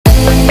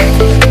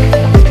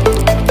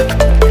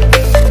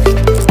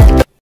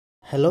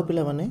Hello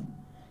पिला माने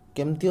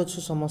केमती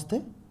अच्छे समस्ते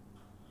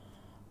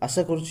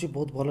आशा करुच्ची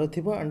बहुत भल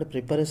थी एंड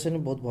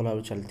प्रिपेरेसन बहुत भल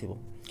भाव चली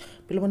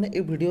पिला माने ए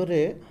वीडियो रे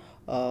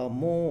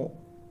मु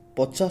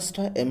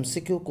 50टा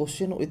MCQ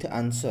question with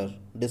answer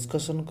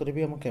discussion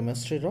करी आम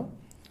केमिस्ट्री रो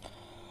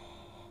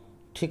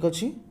ठीक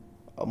अच्छी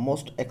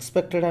मोस्ट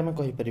एक्सपेक्टेड आम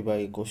कहीपर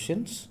ये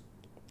क्वेश्चंस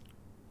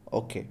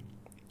ओके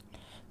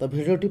तो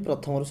भिडियोटी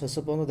प्रथम शेष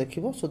पर्यटन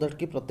देखो सो दैट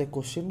कि प्रत्येक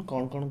क्वेश्चन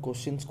कौन कौन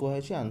क्वेश्चंस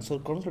कहुई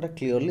आंसर कौन से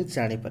क्लीयरली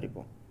जापर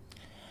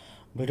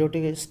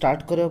भिडियोटी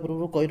स्टार्ट करने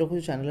पूर्व कही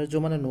रखुच्छी चैनल जो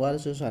मैंने नुआ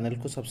से चैनल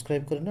को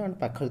सब्सक्राइब करनी एंड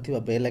पाखर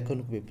बेल आइकन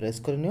को भी प्रेस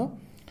करनी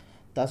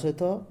ता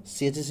सहित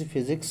CHSE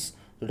फिजिक्स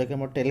जोटा कि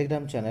आम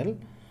टेलीग्राम चैनल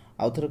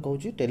आउ थे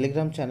कहूँ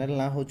टेलीग्राम चैनल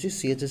ना हूँ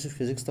CHSE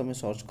फिजिक्स तुम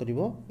सर्च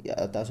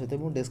कर सहित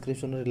मुझे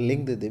डिस्क्रिप्शन में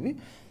लिंक देदेवी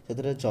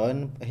से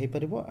जॉइन हो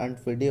पार एंड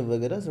PDF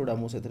वगैरह जोड़ा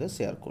मुझे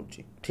सेयार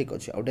कर ठीक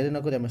अच्छे आउ डेरी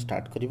नक आम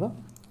स्टार्ट करवा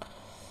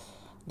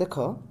देख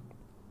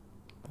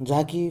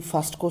जहाँकि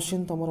फास्ट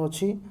क्वेश्चन तुम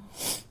अच्छी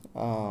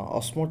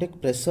ऑस्मोटिक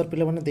प्रेशर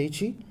पिला माने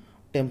देइछि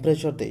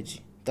टेम्परेचर देइछि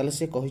ताले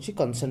से कहिछि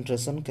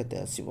कंसंट्रेशन केते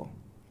आसीबो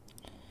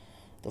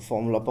तो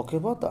फॉर्मूला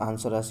पकेबो तो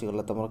आंसर आसी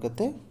गला तमर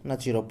केते ना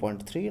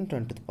 0.3 इन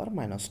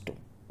 10⁻²।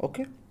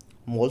 Okay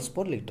moles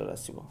per litre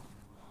आसीबो।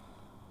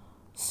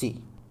 सी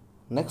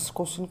नेक्स्ट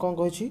क्वेश्चन कोन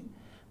कहिछि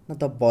ना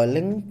the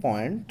boiling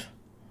point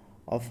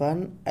of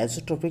N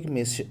isotropic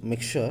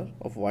mixture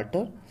of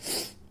water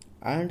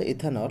and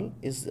ethanol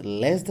is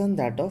less than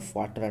that of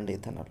water and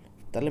ethanol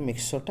ताले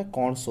मिक्सचरटा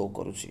कौन शो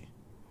करुच्ची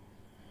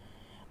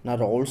ना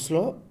roles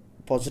law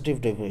positive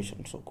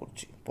deviation show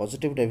करुच्ची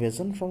positive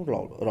deviation from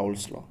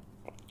roles law.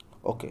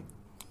 Okay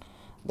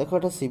देखो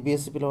एटा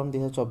CBSE पिला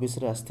 2024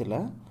 रे आस्थिला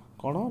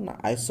कौन ना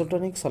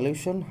isotonic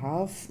solution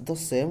half the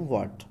same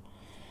what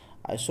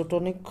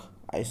isotonic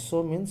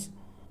iso means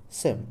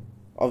same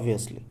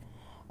obviously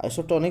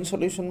isotonic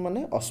solution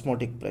माने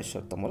osmotic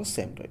pressure तुम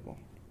सेम रहिबो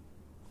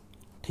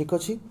ठीक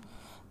अच्छी।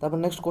 तापर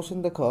नेक्स्ट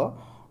क्वेश्चन देखो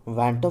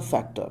वांटो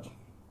factor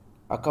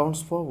accounts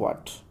for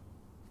what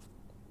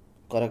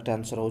correct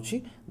answer hochi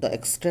the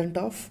extent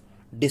of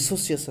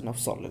dissociation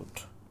of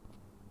solute.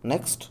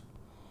 Next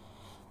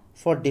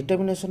for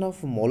determination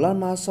of molar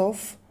mass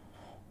of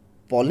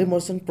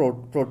polymers and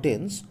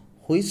proteins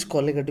which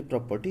colligative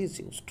property is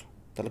used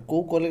ताले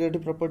को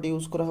colligative property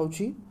use करा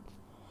होची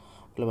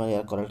मतलब माने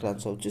यार correct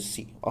answer होची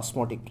C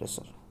osmotic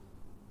pressure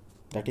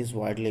that is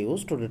widely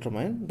used to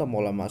determine the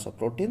molar mass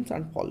of proteins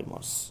and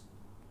polymers.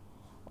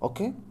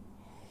 Okay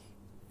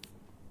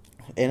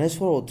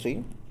NH4O3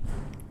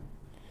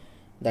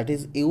 that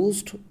is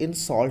used in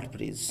salt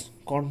breeze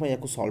कौन पर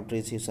याको salt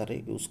breeze हिसारे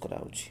यूज करा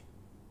होची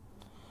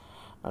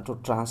to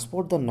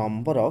transport the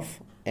number of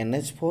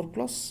NH4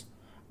 plus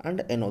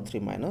and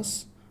NO3 minus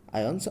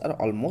ions are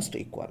almost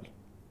equal.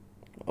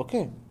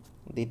 Okay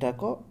दीटा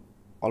को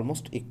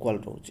almost equal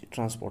रोची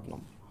transport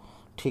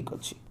number ठीक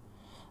अच्छी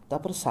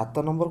तापर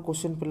 7 number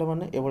question पिला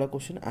माने एवढा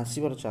क्वेश्चन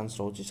आसीबार चांस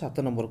रोची 7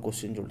 नंबर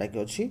क्वेश्चन जोटा कि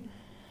अच्छी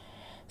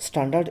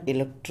standard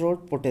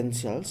electrode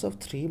potentials of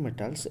three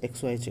metals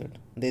XYZ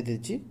दे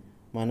दीजिए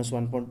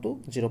 -1.2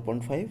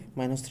 0.5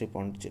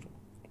 -3.0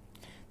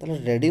 ताले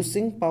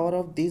reducing power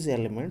of these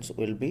elements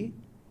will be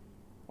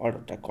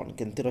ऑर्डरटा कौन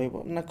केमती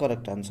रहिबो ना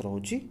करेक्ट आंसर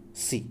होची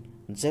C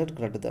Z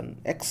greater than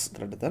X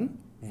greater than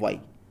Y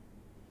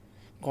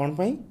कौन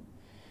पाई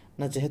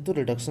ना जेहेतु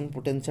रिडक्शन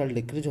पोटेंशियल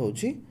डिक्रीज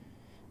होची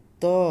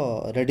तो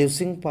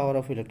reducing power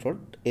of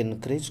electrode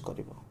increase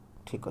करिवो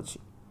ठीक अछि।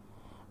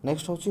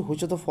 नेक्स्ट हूँ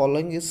which of the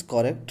following is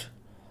correct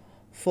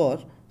for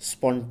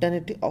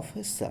spontaneity of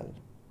a cell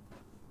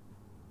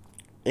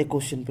A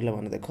question पिला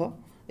माने देखो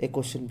ए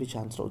क्वेश्चन भी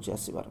चांस रोची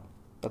आसीबार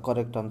तो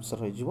करेक्ट आंसर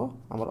हो जिवो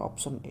हमर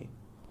ऑप्शन ए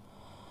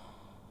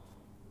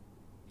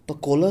तो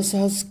कोलस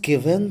has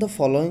given the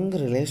following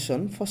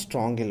relation for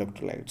strong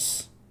electrolytes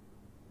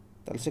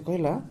ताल से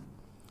कहला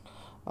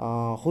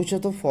which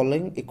of the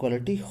following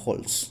equality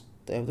holds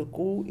तो या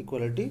को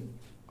equality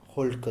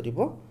hold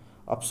करिवो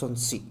option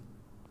C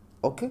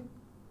okay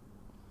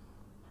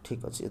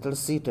ठीक अच्छे जो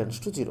C टेंड्स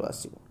टू 0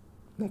 आसीबो।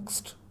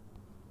 नेक्स्ट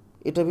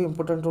इटा भी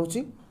इंपोर्टेंट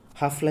रोची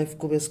हाफ लाइफ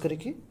को बेस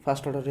करके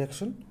fast order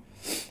reaction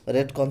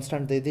rate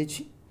constant दे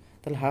देछि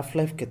ताले हाफ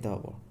लाइफ केते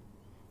हबो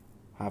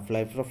half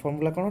life row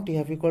formula cone T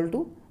half equal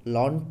to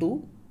ln 2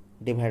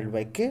 divided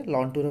by k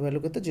ln 2 row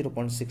value केते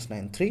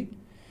 0.693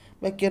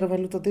 bye k रो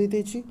value तो दे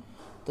देछि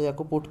तो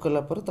याको पुट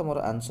करला पर तमर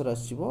आंसर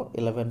आसीबो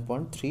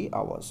 11.3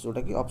 आवर्स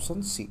जोटा कि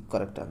ऑप्शन सी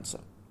करेक्ट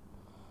आंसर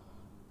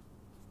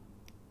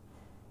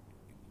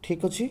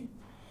ठीक अछि।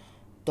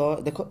 तो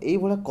देखो ये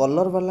भाया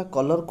कलर वाला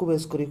कलर को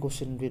बेस करी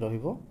क्वेश्चन भी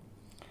रहिबो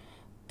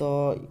तो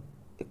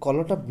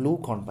कलरटा ब्लू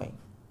कौन पाई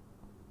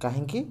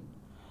कहीं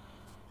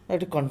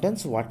it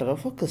contains water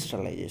of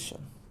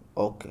crystallization.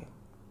 Okay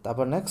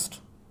तापर next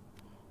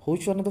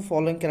which one of the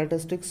following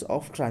characteristics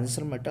of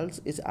transition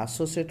metals is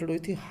associated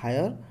with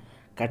higher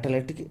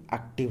catalytic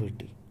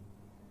activity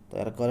तो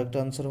यार करेक्ट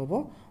आंसर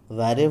होबो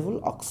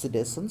variable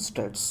oxidation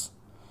states।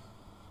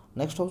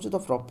 नेक्स्ट हूँ the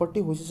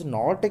property which is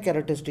not a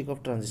characteristic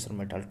of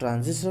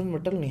transition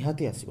metal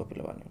निहाती आसीबो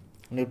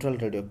पिलाने neutral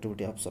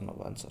radioactivity option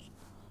of answer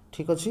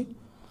ठीक अछि।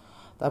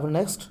 तापर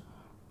next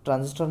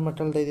transistor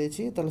metal दे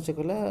देछि ताले से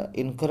कहला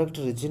इनकरेक्ट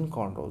रीजन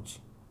कौन रोच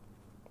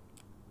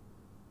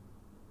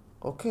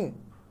ओके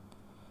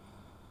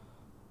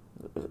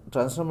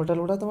ट्रांजिस्टर मेटल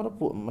गुड़ा तुम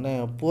माने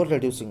पुअर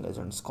रिड्यूसिंग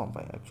एजेंट्स कौन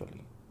पाए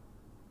एक्चुअली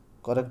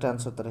करेक्ट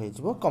आंसर तार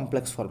हो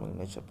कॉम्प्लेक्स फॉर्मिंग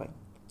नेचर पाए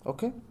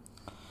ओके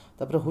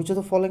तापर which of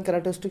the following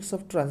characteristics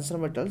of transistor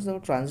metals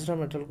transistor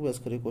metal को बेस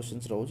कर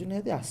क्वेश्चंस रोज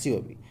निहाती आसीओ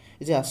भी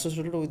is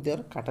associated with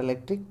their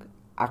catalytic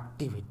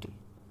activity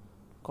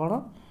कौन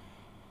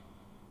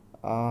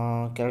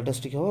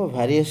कैरेक्टरिस्टिक हो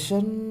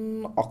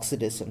variation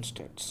oxidation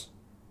states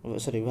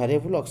sorry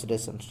variable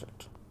oxidation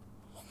state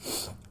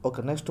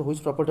okay next which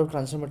property of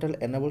transition metal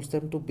enables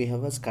them to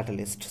behave as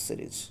catalyst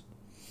series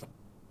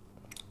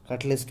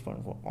catalyst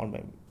on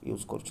में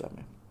use करछु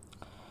हमें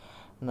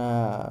ना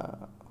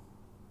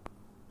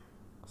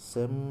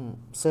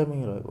same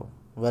ही रहइबो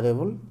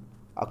variable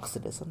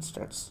oxidation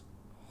states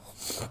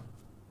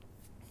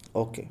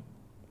okay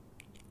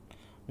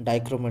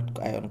dichromate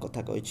ion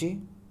कथा कहिछि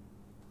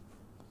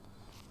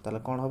ताले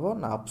कोन हबो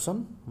ना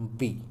option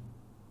B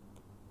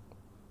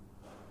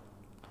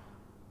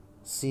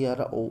C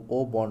R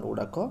O bond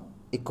गुड़ाक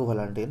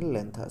equivalent in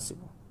length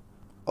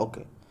आसीबो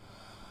okay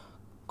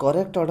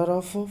correct order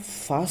of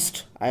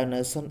fast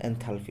ionisation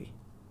enthalpy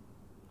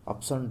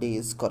option D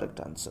is correct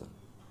answer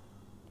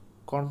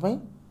कौन पाई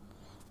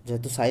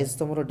जेहेतु size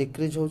तुम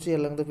डिक्रीज होची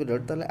अलोंग द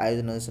पीरियड ताले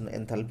ionisation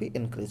enthalpy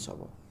increase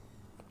हबो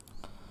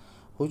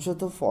which of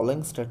the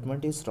following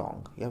statement is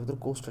wrong या भीतर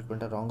को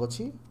statement wrong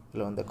अछि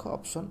पिलन देखो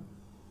option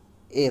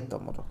A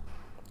तुमरो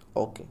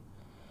okay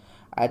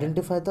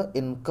identify the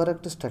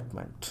incorrect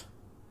statement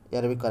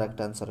यार भी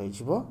करेक्ट आंसर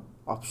हो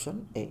ऑप्शन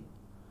ए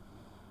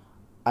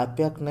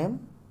आईपीएक नेम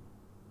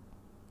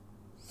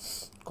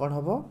कौन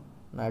हम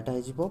ना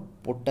यहाँ हो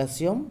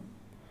पोटासियम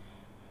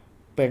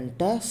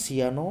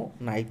पेंटासियानो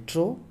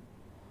नाइट्रो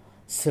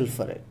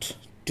सल्फरेट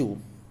 2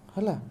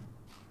 है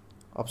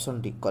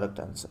option D correct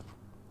answer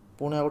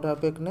Pune आ गोटे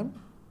आईपीएक नेम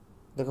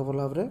देख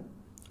भल भाव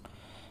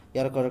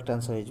यार करेक्ट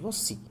आंसर हो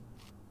सी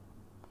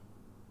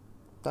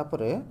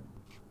तापरे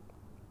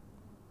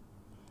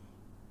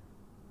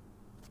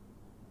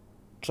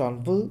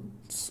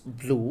Trumbull's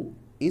blue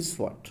is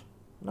what?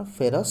 Na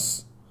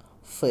ferrous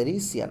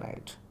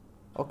ferricyanide.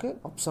 Okay,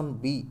 option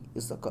B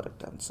is the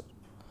correct answer.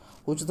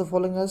 Which of the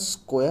following has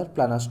square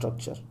planar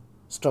structure?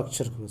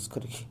 Structure को use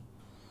करेगी.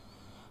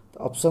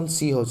 तो option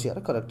C हो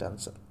यार correct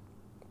answer.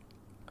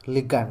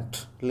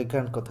 Ligand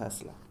कथा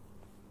आसला.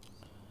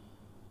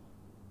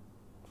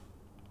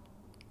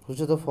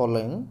 Which of the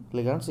following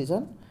ligands is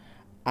an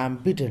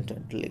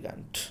ambidextrous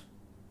ligand?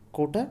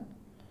 Kota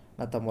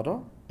ना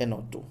तमरो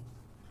NO2.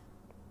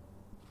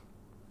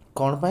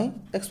 कौन पाई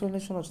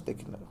explanation अच्छे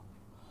देखी ना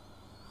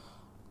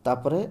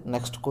तापरे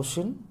नेक्स्ट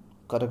क्वेश्चन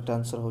करेक्ट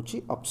आंसर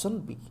होची ऑप्शन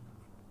बी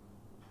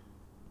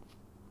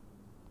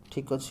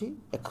ठीक अच्छी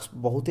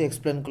बहुत ही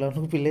एक्सप्लेन कला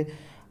पिले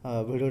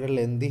वीडियो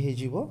लेंदी हो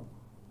जीवो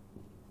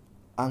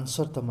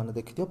आंसर तुम मैंने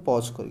देखी दियो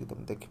पॉज करके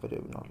तुम देखि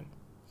परियो नले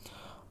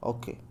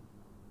okay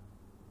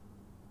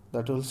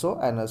that also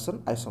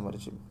ionization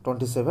isomerism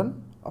 27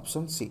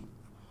 option see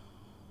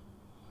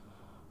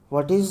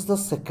what is the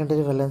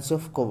secondary valency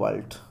of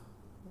cobalt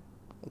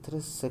इथरे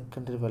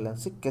secondary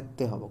valency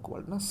केते हबो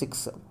कोबाल्ट ना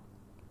 6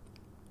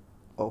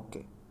 okay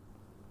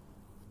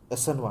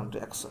SN1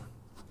 reaction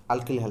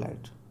alkyl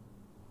halide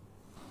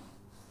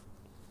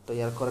तो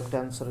यार करेक्ट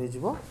आंसर हो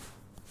जिवो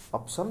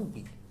option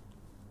B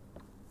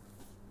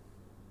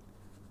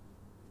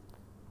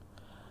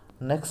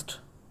next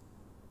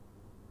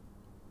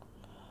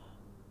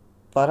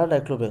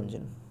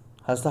para-dichlorobenzene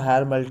has the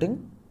higher melting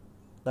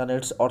than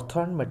its ortho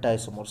and meta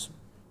isomers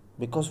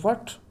because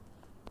what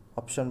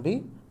option B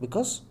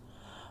because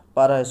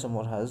para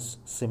isomer has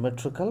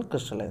symmetrical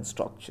crystalline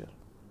structure.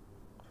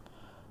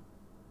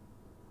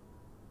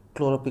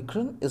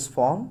 Chloropicrin is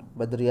formed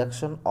by the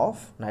reaction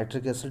of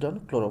nitric acid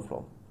on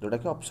chloroform जोटा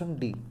कि option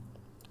D.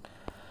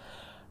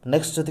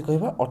 Next जदि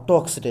कहबा auto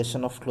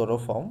oxidation of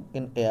chloroform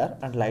in air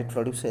and light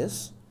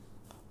produces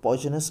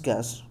poisonous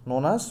gas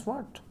known as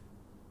what?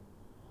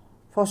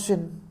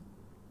 Phosgene.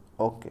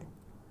 Okay.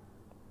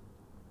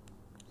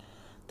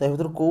 तो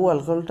भर कौ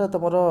अल्कोहलटा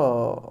तुम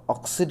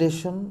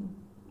oxidation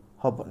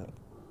हेनी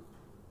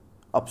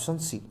option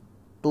C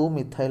 2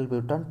 methyl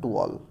ब्यूटान 2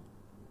 all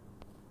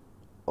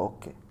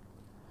okay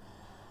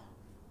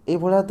ये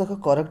भाया देख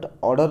करेक्ट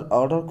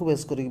ऑर्डर को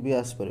बेस कर भी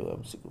आसपर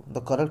MCQ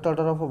the correct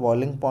order of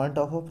boiling point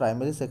of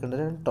primary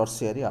secondary and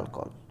tertiary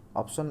alcohol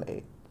option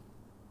A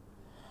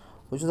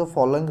which the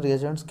following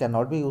reagents can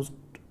not be used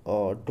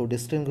to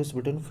distinguish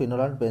between phenol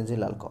and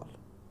बेंजील alcohol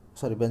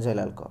sorry benzyl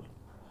alcohol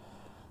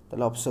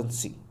ताले option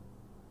C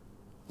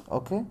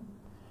okay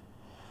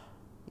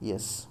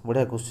yes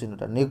बढ़िया question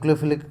Etah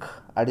nucleophilic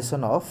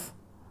addition of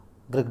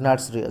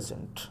Grignard's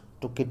reagent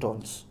to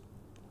ketones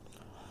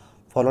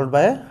followed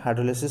by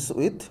hydrolysis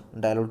with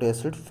dilute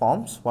acid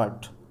forms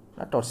what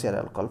a tertiary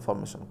alcohol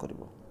formation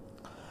karibo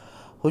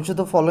which of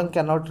the following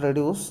cannot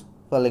reduce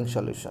Welling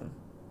solution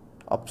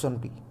option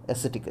B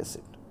acetic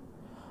acid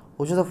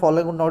which of the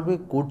following would not be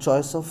good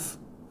choice of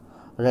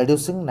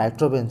reducing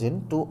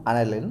nitrobenzene to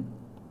aniline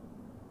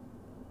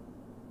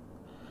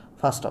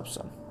first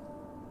option.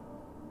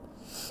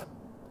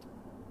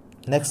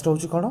 Next हूँ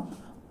कौन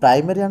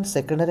primary and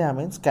secondary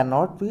amines can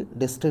not be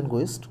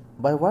distinguished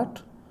by what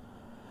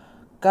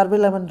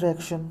कार्बोलामिन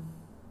reaction.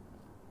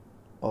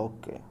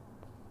 Okay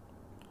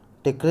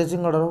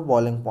decreasing order of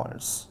boiling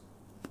points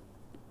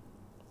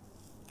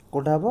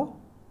Kota हम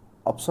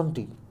option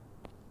T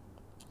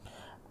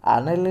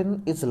aniline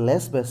is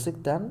less basic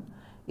than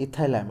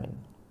ethylamine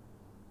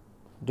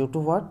due to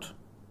what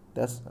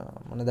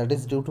that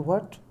is due to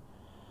what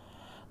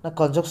the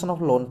conjunction of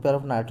lone pair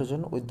of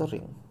nitrogen with the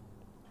ring.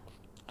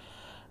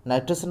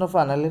 Nitration of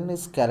aniline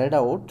is carried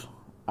out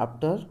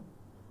after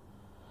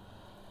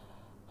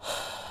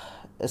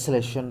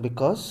acylation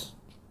because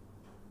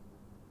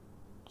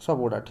सब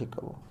गुड़ा ठीक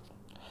है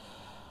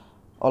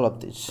all of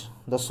these.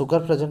 The sugar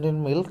present in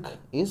milk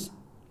is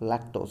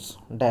lactose.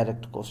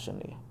 Direct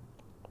question ये.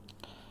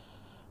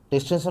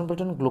 Distinction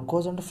between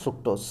glucose and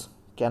fructose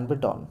can be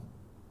done.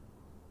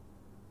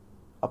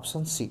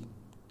 Option C.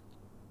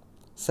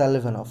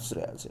 Sullivan's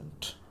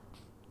reagent.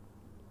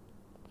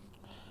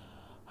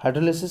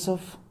 Hydrolysis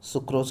of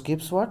sucrose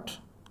gives what?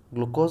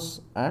 Glucose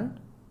and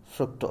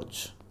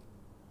fructose.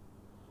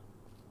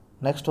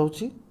 Next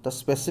होची the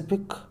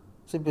specific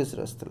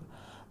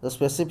the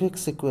specific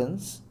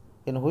sequence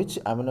in which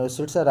amino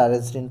acids are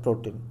arranged in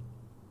protein.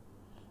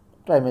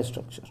 Primary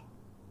structure.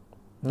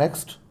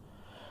 Next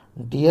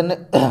DNA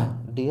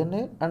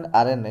DNA and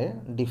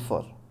RNA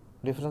differ.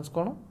 Difference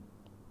कौन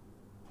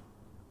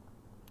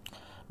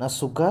ना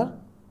sugar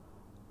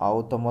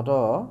आउ तमर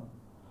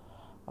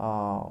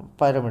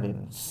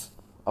pyrimidines.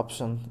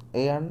 Option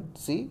A and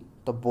C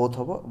तो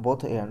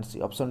both A and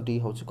C. Option D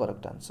होची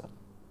correct answer.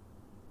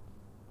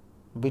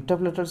 Beta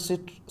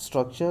plated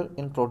structure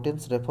in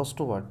proteins refers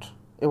to what?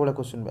 ये वाला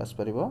question भी आस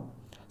परिबो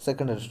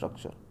secondary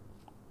structure.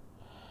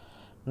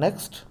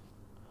 Next,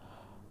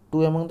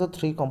 two among the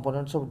three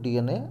components of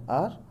DNA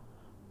are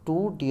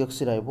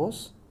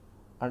 2-deoxyribose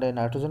and a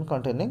nitrogen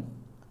containing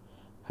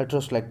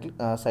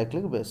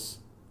heterocyclic base.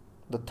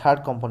 The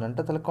third component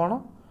is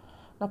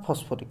na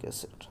phosphoric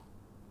acid.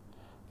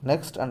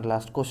 Next and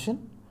last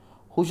question,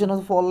 which one of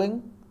the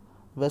following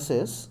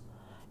bases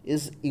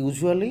is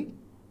usually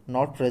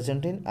not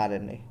present in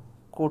RNA?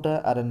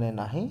 Kota RNA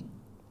नहीं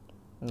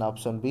ना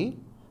option B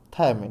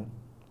thiamine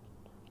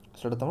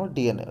सेटा तुम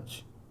DNA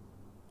अच्छी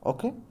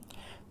okay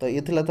तो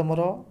ये थिला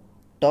तुमरो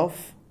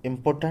tough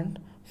important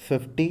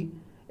 50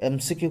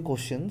 MCQ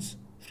questions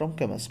from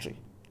chemistry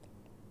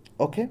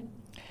okay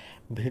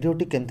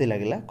भिडियोटी केमती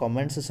लगिला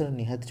comment section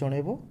निहाती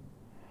जणैबो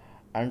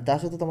एंड ता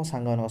सहित तुम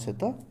सांग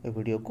सहित ए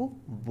वीडियो को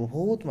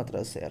बहुत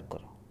मात्रा शेयर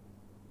कर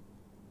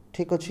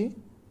ठीक अच्छी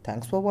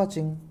थैंक्स फॉर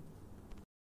वाचिंग।